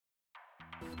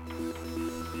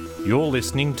You're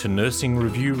listening to Nursing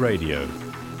Review Radio.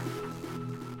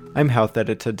 I'm Health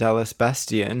Editor Dallas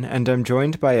Bastian, and I'm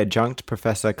joined by Adjunct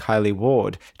Professor Kylie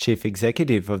Ward, Chief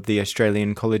Executive of the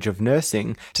Australian College of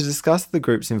Nursing, to discuss the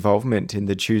group's involvement in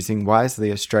the Choosing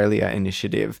Wisely Australia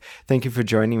initiative. Thank you for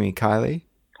joining me, Kylie.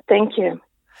 Thank you.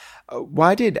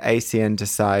 Why did ACN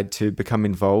decide to become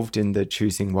involved in the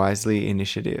Choosing Wisely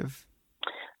initiative?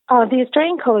 The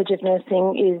Australian College of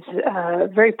Nursing is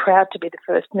very proud to be the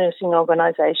first nursing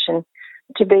organisation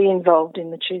to be involved in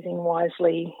the Choosing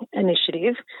Wisely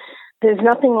initiative. There's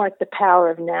nothing like the power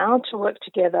of now to work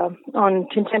together on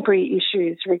contemporary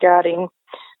issues regarding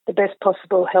the best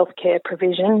possible healthcare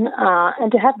provision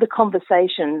and to have the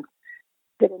conversations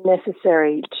that are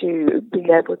necessary to be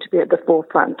able to be at the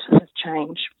forefront of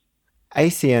change.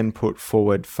 ACN put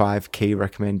forward 5 key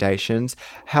recommendations.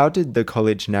 How did the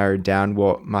college narrow down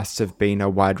what must have been a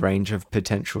wide range of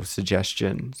potential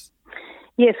suggestions?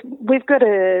 Yes, we've got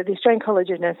the Australian College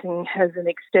of Nursing has an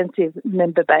extensive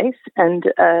member base and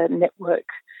a network,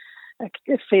 a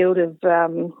field of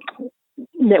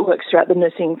networks throughout the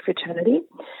nursing fraternity.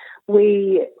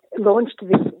 We launched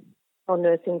the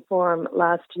Nursing Forum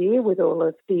last year with all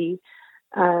of the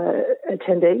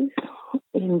attendees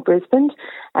in Brisbane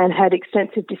and had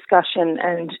extensive discussion,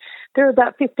 and there are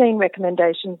about 15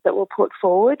 recommendations that were put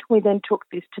forward. We then took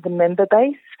this to the member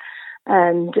base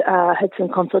and had some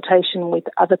consultation with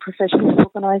other professional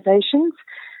organisations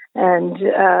and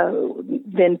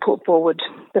then put forward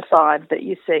the 5 that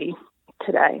you see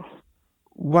today.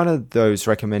 One of those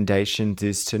recommendations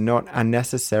is to not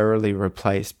unnecessarily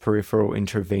replace peripheral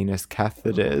intravenous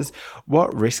catheters.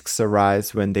 What risks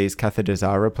arise when these catheters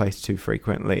are replaced too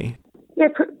frequently? Yeah,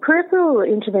 peripheral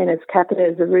intravenous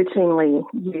catheters are routinely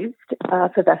used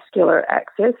for vascular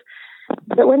access,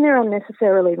 but when they're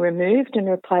unnecessarily removed and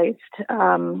replaced,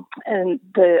 and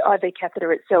the IV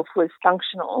catheter itself was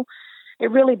functional, it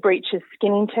really breaches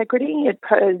skin integrity. It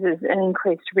poses an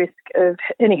increased risk of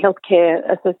any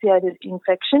healthcare-associated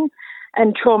infection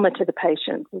and trauma to the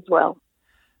patients as well.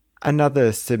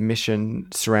 Another submission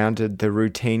surrounded the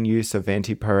routine use of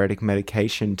antipyretic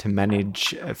medication to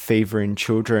manage fever in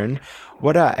children.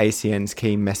 What are ACN's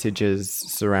key messages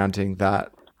surrounding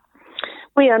that?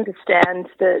 We understand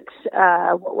that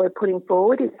what we're putting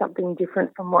forward is something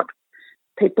different from what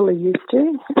people are used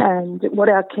to, and what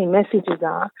our key messages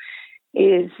are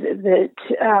is that,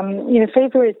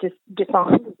 fever is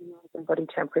defined as a rise in body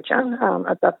temperature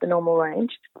above the normal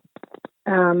range,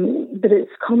 but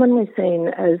it's commonly seen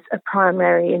as a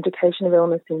primary indication of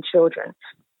illness in children.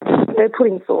 We're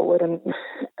putting forward and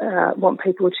want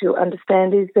people to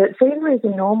understand is that fever is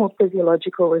a normal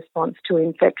physiological response to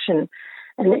infection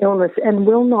and illness and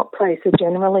will not place a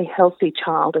generally healthy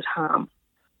child at harm.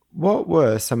 What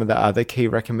were some of the other key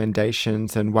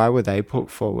recommendations and why were they put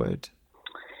forward?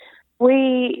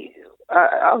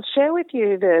 I'll share with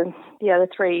you the other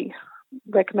 3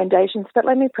 recommendations, but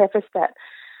let me preface that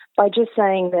by just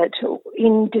saying that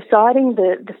in deciding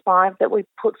the 5 that we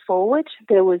put forward,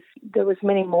 there was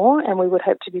many more, and we would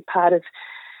hope to be part of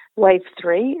Wave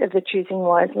 3 of the Choosing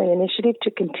Wisely initiative to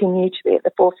continue to be at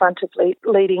the forefront of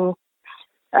leading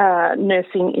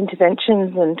nursing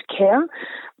interventions and care.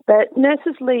 But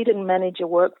nurses lead and manage a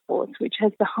workforce which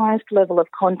has the highest level of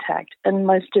contact and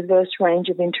most diverse range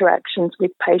of interactions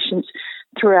with patients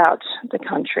throughout the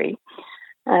country.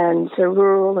 And so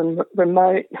rural and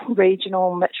remote,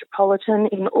 regional, metropolitan,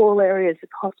 in all areas of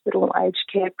hospital, aged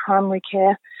care, primary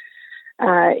care,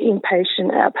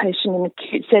 inpatient, outpatient and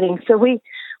acute settings. So we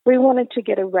wanted to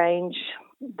get a range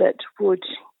that would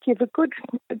give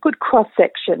a good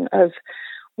cross-section of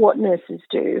what nurses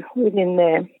do within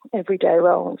their everyday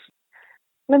roles.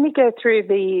 Let me go through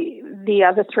the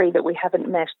other 3 that we haven't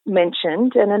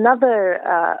mentioned, and another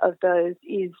of those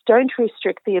is don't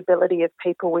restrict the ability of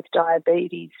people with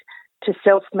diabetes to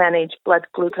self-manage blood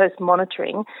glucose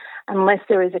monitoring unless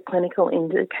there is a clinical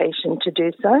indication to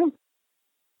do so.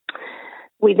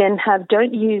 We then have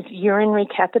don't use urinary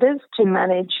catheters to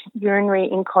manage urinary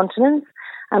incontinence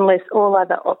unless all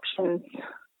other options,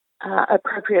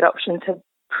 appropriate options have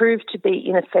proved to be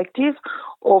ineffective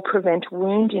or prevent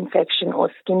wound infection or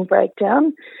skin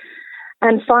breakdown.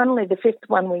 And finally, the 5th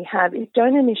one we have is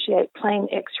don't initiate plain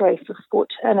X-ray for foot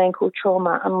and ankle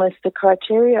trauma unless the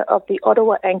criteria of the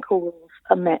Ottawa ankle rules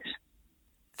are met.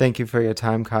 Thank you for your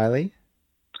time, Kylie.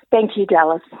 Thank you,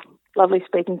 Dallas. Lovely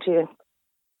speaking to you.